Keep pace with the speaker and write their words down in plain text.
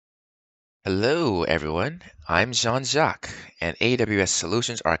Hello, everyone. I'm Jean-Jacques, an AWS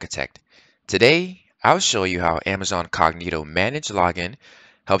Solutions Architect. Today, I'll show you how Amazon Cognito Managed Login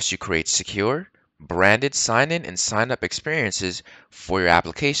helps you create secure, branded sign-in and sign-up experiences for your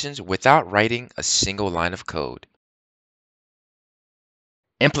applications without writing a single line of code.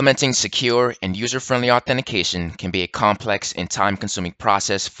 Implementing secure and user-friendly authentication can be a complex and time-consuming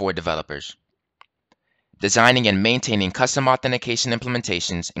process for developers. Designing and maintaining custom authentication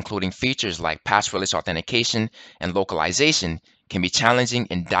implementations, including features like passwordless authentication and localization, can be challenging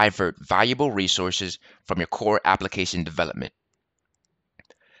and divert valuable resources from your core application development.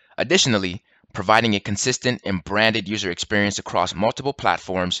 Additionally, providing a consistent and branded user experience across multiple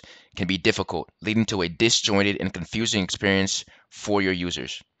platforms can be difficult, leading to a disjointed and confusing experience for your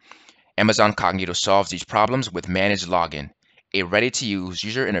users. Amazon Cognito solves these problems with Managed Login, a ready-to-use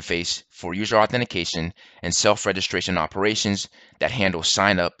user interface for user authentication and self-registration operations that handle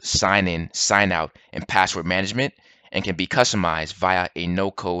sign-up, sign-in, sign-out, and password management, and can be customized via a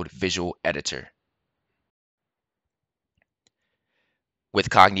no-code visual editor. With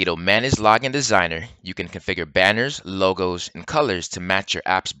Cognito Managed Login Designer, you can configure banners, logos, and colors to match your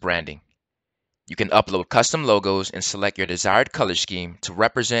app's branding. You can upload custom logos and select your desired color scheme to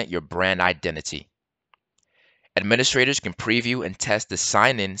represent your brand identity. Administrators can preview and test the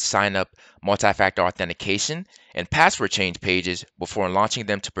sign-in, sign-up, multi-factor authentication, and password change pages before launching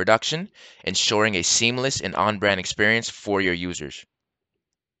them to production, ensuring a seamless and on-brand experience for your users.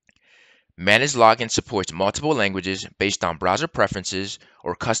 Managed Login supports multiple languages based on browser preferences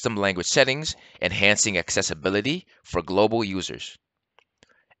or custom language settings, enhancing accessibility for global users.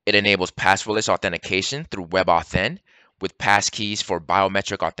 It enables passwordless authentication through WebAuthn with passkeys for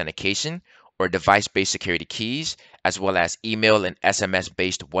biometric authentication or device-based security keys, as well as email and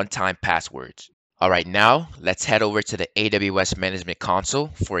SMS-based one-time passwords. All right, now let's head over to the AWS Management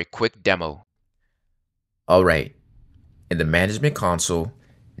Console for a quick demo. All right, in the Management Console,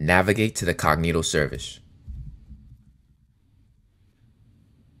 navigate to the Cognito service.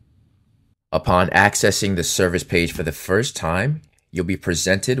 Upon accessing the service page for the first time, you'll be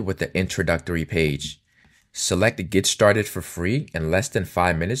presented with the introductory page. Select Get Started for free in less than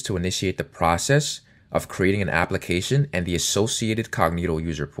 5 minutes to initiate the process of creating an application and the associated Cognito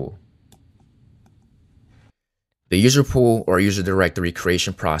user pool. The user pool or user directory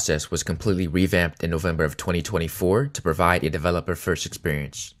creation process was completely revamped in November of 2024 to provide a developer-first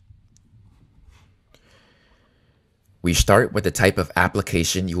experience. We start with the type of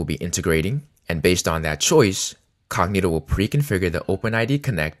application you will be integrating, and based on that choice, Cognito will pre-configure the OpenID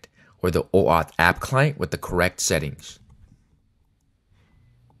Connect or the OAuth app client with the correct settings.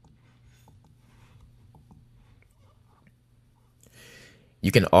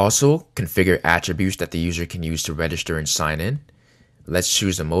 You can also configure attributes that the user can use to register and sign in. Let's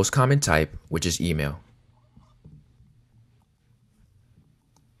choose the most common type, which is email.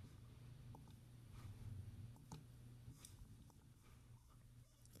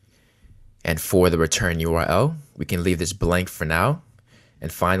 And for the return URL, we can leave this blank for now.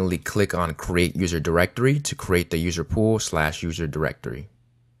 And finally, click on Create User Directory to create the user pool/user directory.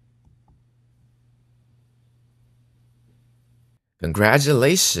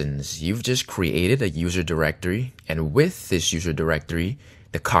 Congratulations, you've just created a user directory, and with this user directory,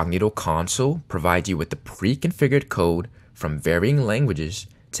 the Cognito console provides you with the pre-configured code from varying languages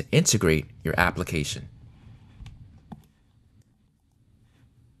to integrate your application.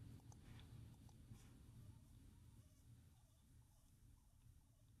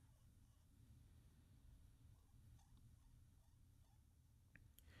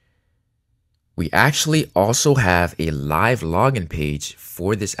 We actually also have a live login page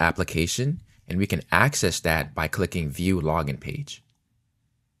for this application, and we can access that by clicking View Login Page.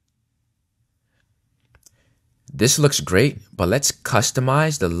 This looks great, but let's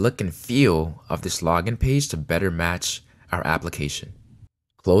customize the look and feel of this login page to better match our application.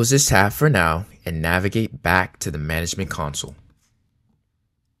 Close this tab for now and navigate back to the Management Console.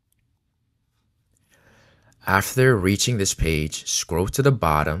 After reaching this page, scroll to the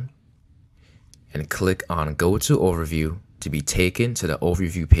bottom and click on Go to Overview to be taken to the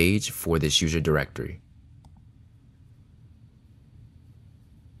overview page for this user directory.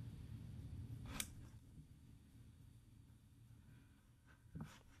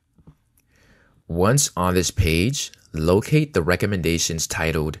 Once on this page, locate the recommendations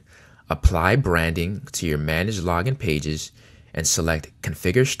titled Apply Branding to your Managed Login pages and select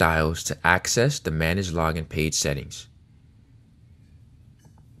Configure Styles to access the Managed Login page settings.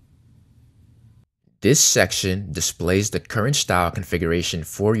 This section displays the current style configuration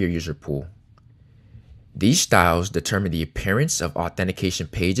for your user pool. These styles determine the appearance of authentication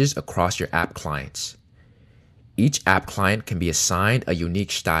pages across your app clients. Each app client can be assigned a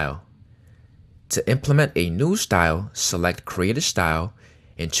unique style. To implement a new style, select Create a Style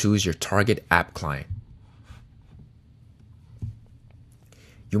and choose your target app client.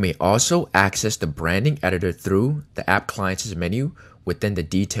 You may also access the branding editor through the app client's menu within the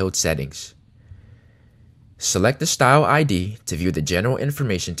detailed settings. Select the style ID to view the General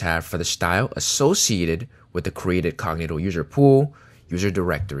Information tab for the style associated with the created Cognito user pool user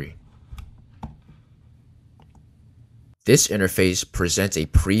directory. This interface presents a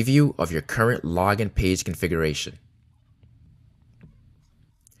preview of your current login page configuration.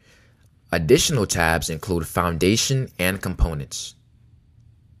 Additional tabs include Foundation and Components.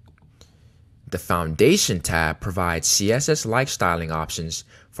 The Foundation tab provides CSS-like styling options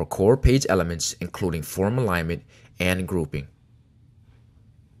for core page elements, including form alignment and grouping.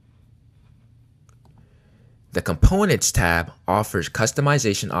 The Components tab offers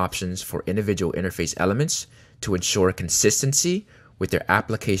customization options for individual interface elements to ensure consistency with your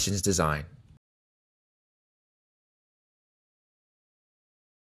application's design.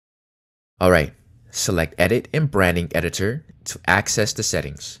 Alright, select Edit in Branding Editor to access the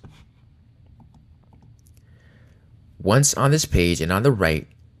settings. Once on this page and on the right,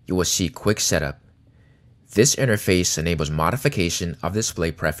 you will see Quick Setup. This interface enables modification of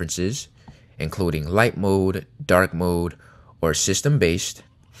display preferences, including light mode, dark mode, or system-based,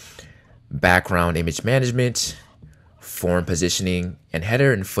 background image management, form positioning, and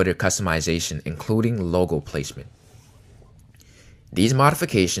header and footer customization, including logo placement. These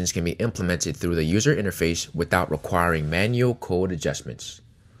modifications can be implemented through the user interface without requiring manual code adjustments.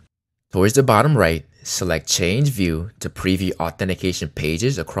 Towards the bottom right, select Change View to preview authentication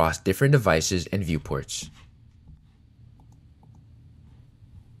pages across different devices and viewports.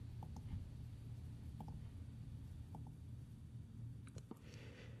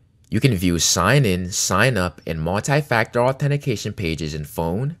 You can view sign in, sign up, and multi-factor authentication pages in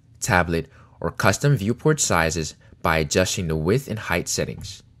phone, tablet, or custom viewport sizes by adjusting the width and height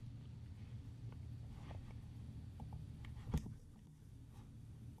settings.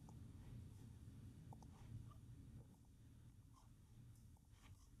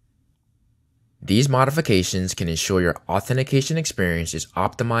 These modifications can ensure your authentication experience is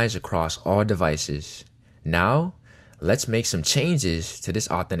optimized across all devices. Now, let's make some changes to this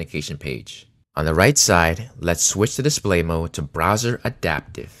authentication page. On the right side, let's switch the display mode to Browser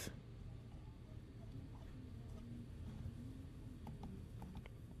Adaptive.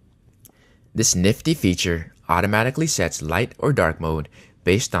 This nifty feature automatically sets light or dark mode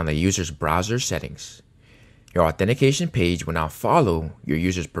based on the user's browser settings. Your authentication page will now follow your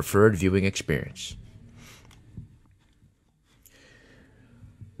user's preferred viewing experience.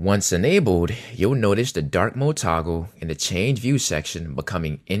 Once enabled, you'll notice the dark mode toggle in the Change View section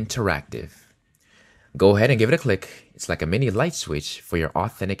becoming interactive. Go ahead and give it a click. It's like a mini light switch for your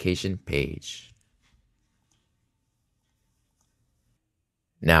authentication page.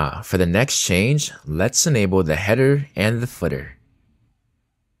 Now, for the next change, let's enable the header and the footer.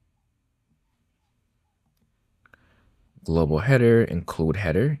 Global header, include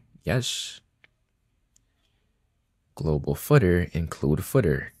header, yes. Global footer, include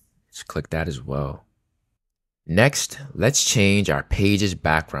footer. Let's click that as well. Next, let's change our page's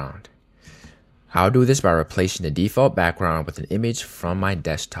background. I'll do this by replacing the default background with an image from my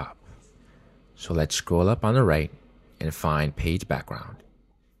desktop. So let's scroll up on the right and find page background.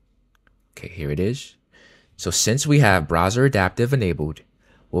 Okay, here it is. So since we have Browser Adaptive enabled,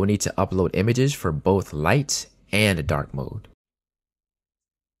 we'll need to upload images for both light and dark mode.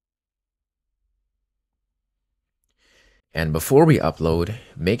 And before we upload,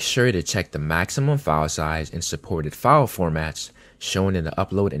 make sure to check the maximum file size and supported file formats shown in the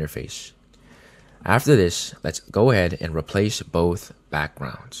upload interface. After this, let's go ahead and replace both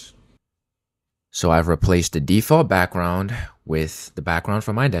backgrounds. So I've replaced the default background with the background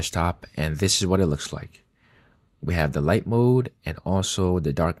from my desktop, and this is what it looks like. We have the light mode and also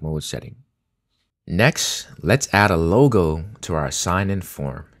the dark mode setting. Next, let's add a logo to our sign-in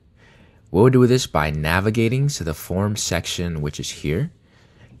form. We'll do this by navigating to the form section, which is here.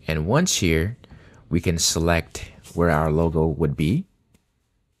 And once here, we can select where our logo would be.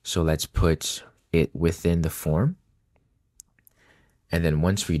 So let's put it within the form. And then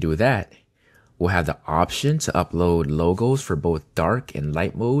once we do that, we'll have the option to upload logos for both dark and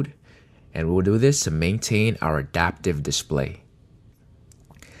light mode. And we'll do this to maintain our adaptive display.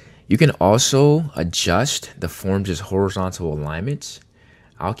 You can also adjust the form's horizontal alignment.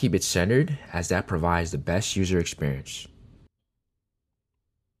 I'll keep it centered as that provides the best user experience.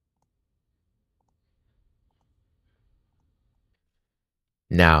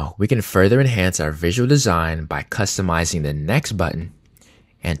 Now, we can further enhance our visual design by customizing the next button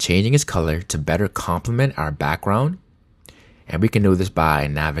and changing its color to better complement our background. And we can do this by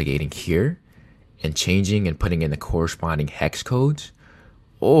navigating here and changing and putting in the corresponding hex codes,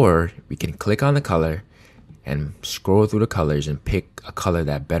 or we can click on the color and scroll through the colors and pick a color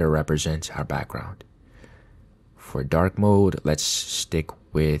that better represents our background. For dark mode, let's stick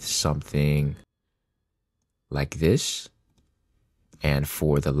with something like this. And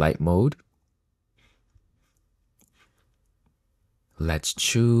for the light mode, let's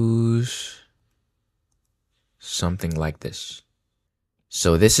choose something like this.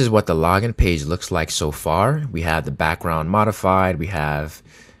 So this is what the login page looks like so far. We have the background modified, we have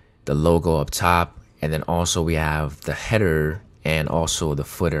the logo up top, and then also we have the header and also the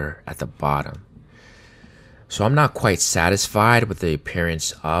footer at the bottom. So I'm not quite satisfied with the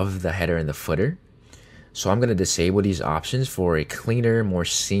appearance of the header and the footer. So I'm going to disable these options for a cleaner, more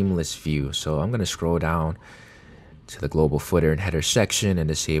seamless view. So I'm going to scroll down to the global footer and header section and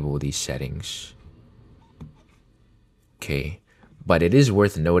disable these settings. Okay, but it is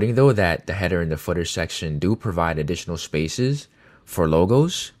worth noting though that the header and the footer section do provide additional spaces for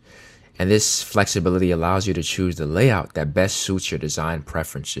logos. And this flexibility allows you to choose the layout that best suits your design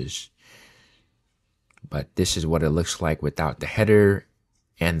preferences. But this is what it looks like without the header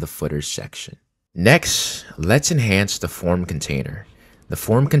and the footer section. Next, let's enhance the form container. The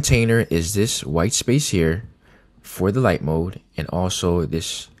form container is this white space here for the light mode and also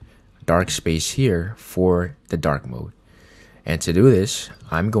this dark space here for the dark mode. And to do this,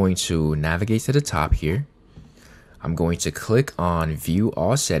 I'm going to navigate to the top here. I'm going to click on View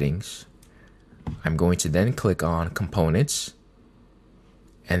All Settings. I'm going to then click on Components.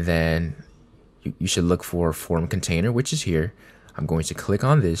 And then you should look for Form Container, which is here. I'm going to click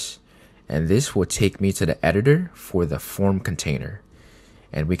on this. And this will take me to the editor for the form container.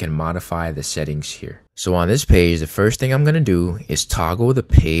 And we can modify the settings here. So on this page, the first thing I'm going to do is toggle the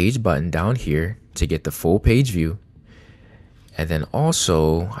page button down here to get the full page view. And then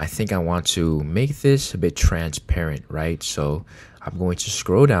also, I think I want to make this a bit transparent, right? So I'm going to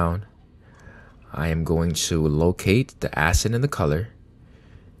scroll down. I am going to locate the asset and the color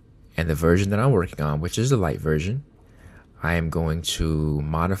and the version that I'm working on, which is the light version. I am going to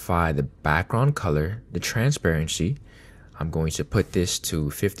modify the background color, the transparency. I'm going to put this to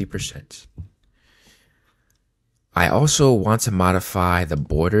 50%. I also want to modify the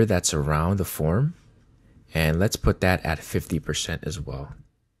border that's around the form. And let's put that at 50% as well.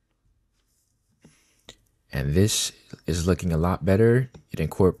 And this is looking a lot better. It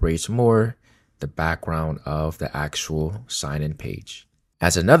incorporates more the background of the actual sign-in page.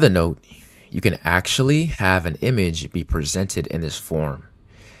 As another note, you can actually have an image be presented in this form.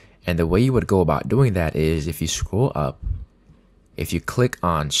 And the way you would go about doing that is if you scroll up, if you click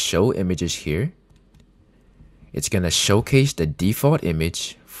on Show Images here, it's going to showcase the default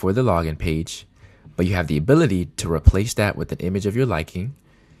image for the login page, but you have the ability to replace that with an image of your liking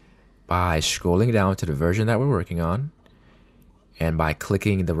by scrolling down to the version that we're working on and by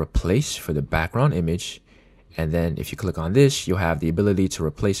clicking the Replace for the background image. And then if you click on this, you'll have the ability to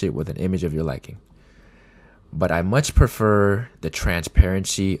replace it with an image of your liking. But I much prefer the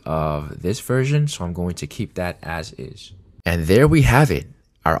transparency of this version, so I'm going to keep that as is. And there we have it,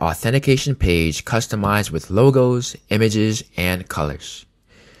 our authentication page customized with logos, images, and colors.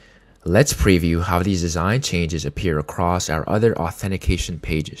 Let's preview how these design changes appear across our other authentication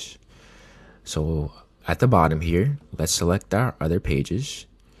pages. So at the bottom here, let's select our other pages.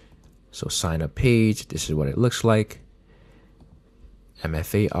 So sign up page, this is what it looks like.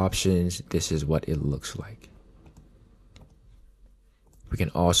 MFA options, this is what it looks like. We can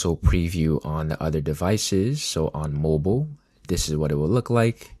also preview on the other devices. So on mobile, this is what it will look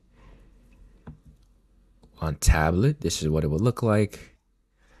like. On tablet, this is what it will look like.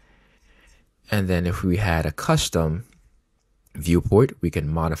 And then if we had a custom viewport, we can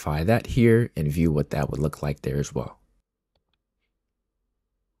modify that here and view what that would look like there as well.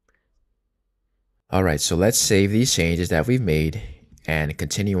 All right, so let's save these changes that we've made and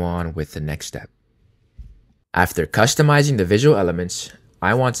continue on with the next step. After customizing the visual elements,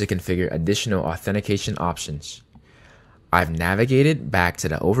 I want to configure additional authentication options. I've navigated back to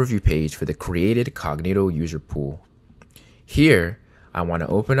the overview page for the created Cognito user pool. Here, I want to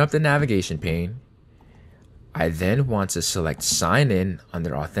open up the navigation pane. I then want to select Sign In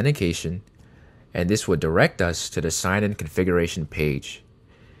under Authentication, and this will direct us to the sign-in configuration page.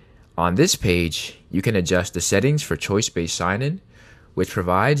 On this page, you can adjust the settings for choice-based sign-in, which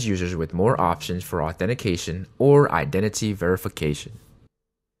provides users with more options for authentication or identity verification.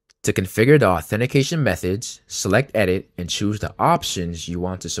 To configure the authentication methods, select Edit and choose the options you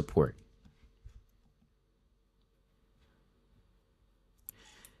want to support.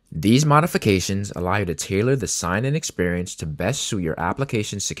 These modifications allow you to tailor the sign-in experience to best suit your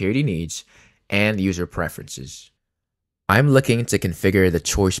application's security needs and user preferences. I'm looking to configure the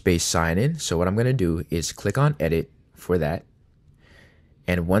choice-based sign-in, so what I'm going to do is click on Edit for that.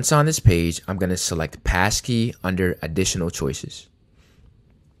 And once on this page, I'm going to select Passkey under Additional Choices.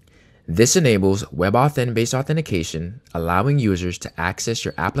 This enables WebAuthn-based authentication, allowing users to access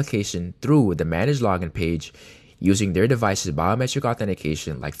your application through the Manage Login page using their device's biometric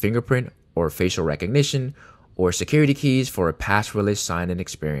authentication like fingerprint or facial recognition or security keys for a passwordless sign-in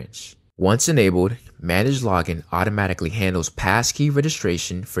experience. Once enabled, Manage Login automatically handles passkey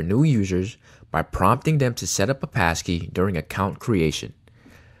registration for new users by prompting them to set up a passkey during account creation.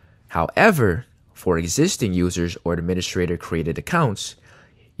 However, for existing users or administrator-created accounts,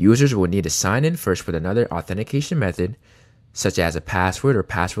 users will need to sign in first with another authentication method, such as a password or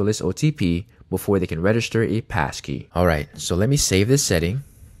passwordless OTP, before they can register a passkey. Alright, so let me save this setting.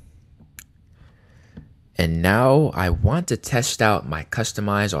 And now I want to test out my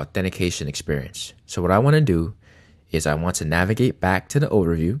customized authentication experience. So what I want to do is I want to navigate back to the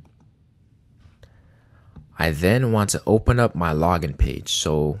overview. I then want to open up my login page.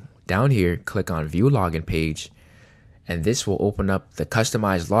 So down here, click on View Login Page, and this will open up the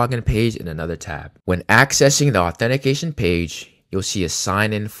customized login page in another tab. When accessing the authentication page, you'll see a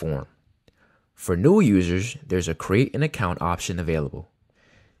sign-in form. For new users, there's a Create an Account option available.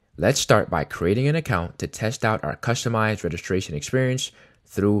 Let's start by creating an account to test out our customized registration experience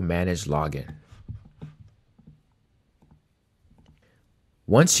through Manage Login.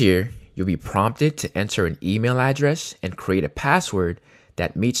 Once here, you'll be prompted to enter an email address and create a password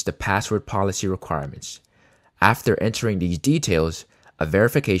that meets the password policy requirements. After entering these details, a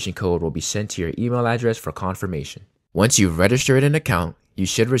verification code will be sent to your email address for confirmation. Once you've registered an account, you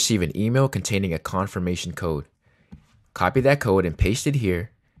should receive an email containing a confirmation code. Copy that code and paste it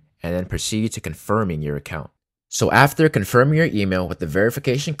here, and then proceed to confirming your account. So after confirming your email with the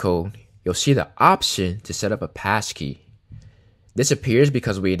verification code, you'll see the option to set up a passkey. This appears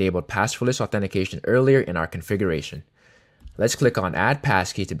because we enabled passwordless authentication earlier in our configuration. Let's click on Add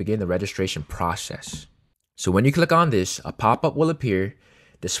Passkey to begin the registration process. So when you click on this, a pop-up will appear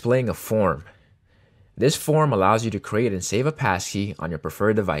displaying a form. This form allows you to create and save a passkey on your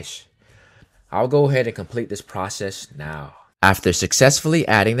preferred device. I'll go ahead and complete this process now. After successfully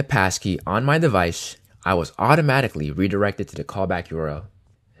adding the passkey on my device, I was automatically redirected to the callback URL.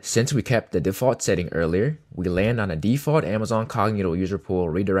 Since we kept the default setting earlier, we land on a default Amazon Cognito user pool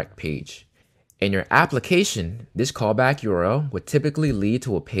redirect page. In your application, this callback URL would typically lead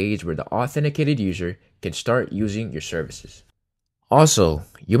to a page where the authenticated user can start using your services. Also,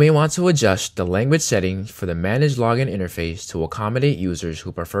 you may want to adjust the language settings for the Manage Login interface to accommodate users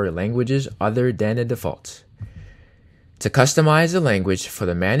who prefer languages other than the defaults. To customize the language for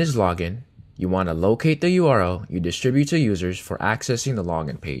the Manage Login, you want to locate the URL you distribute to users for accessing the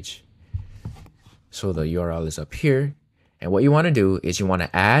login page. So the URL is up here, and what you want to do is you want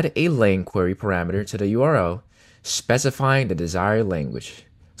to add a lang query parameter to the URL specifying the desired language.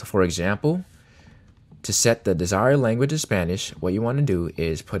 So for example, to set the desired language to Spanish, what you want to do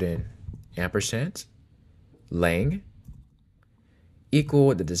is put in ampersand lang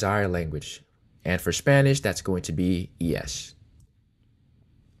equal the desired language. And for Spanish, that's going to be ES.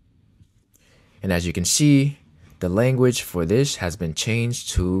 And as you can see, the language for this has been changed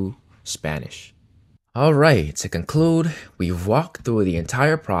to Spanish. All right, to conclude, we've walked through the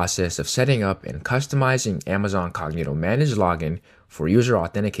entire process of setting up and customizing Amazon Cognito Manage Login for user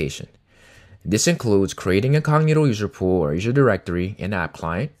authentication. This includes creating a Cognito user pool or user directory in App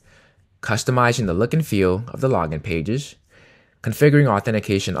Client, customizing the look and feel of the login pages, configuring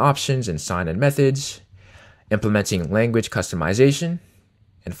authentication options and sign-in methods, implementing language customization,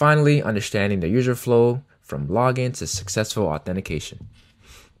 and finally, understanding the user flow from login to successful authentication.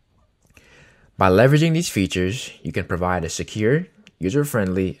 By leveraging these features, you can provide a secure,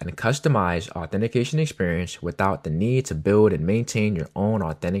 user-friendly, and customized authentication experience without the need to build and maintain your own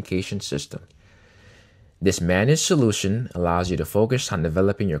authentication system. This managed solution allows you to focus on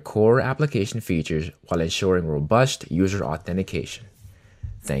developing your core application features while ensuring robust user authentication.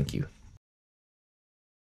 Thank you.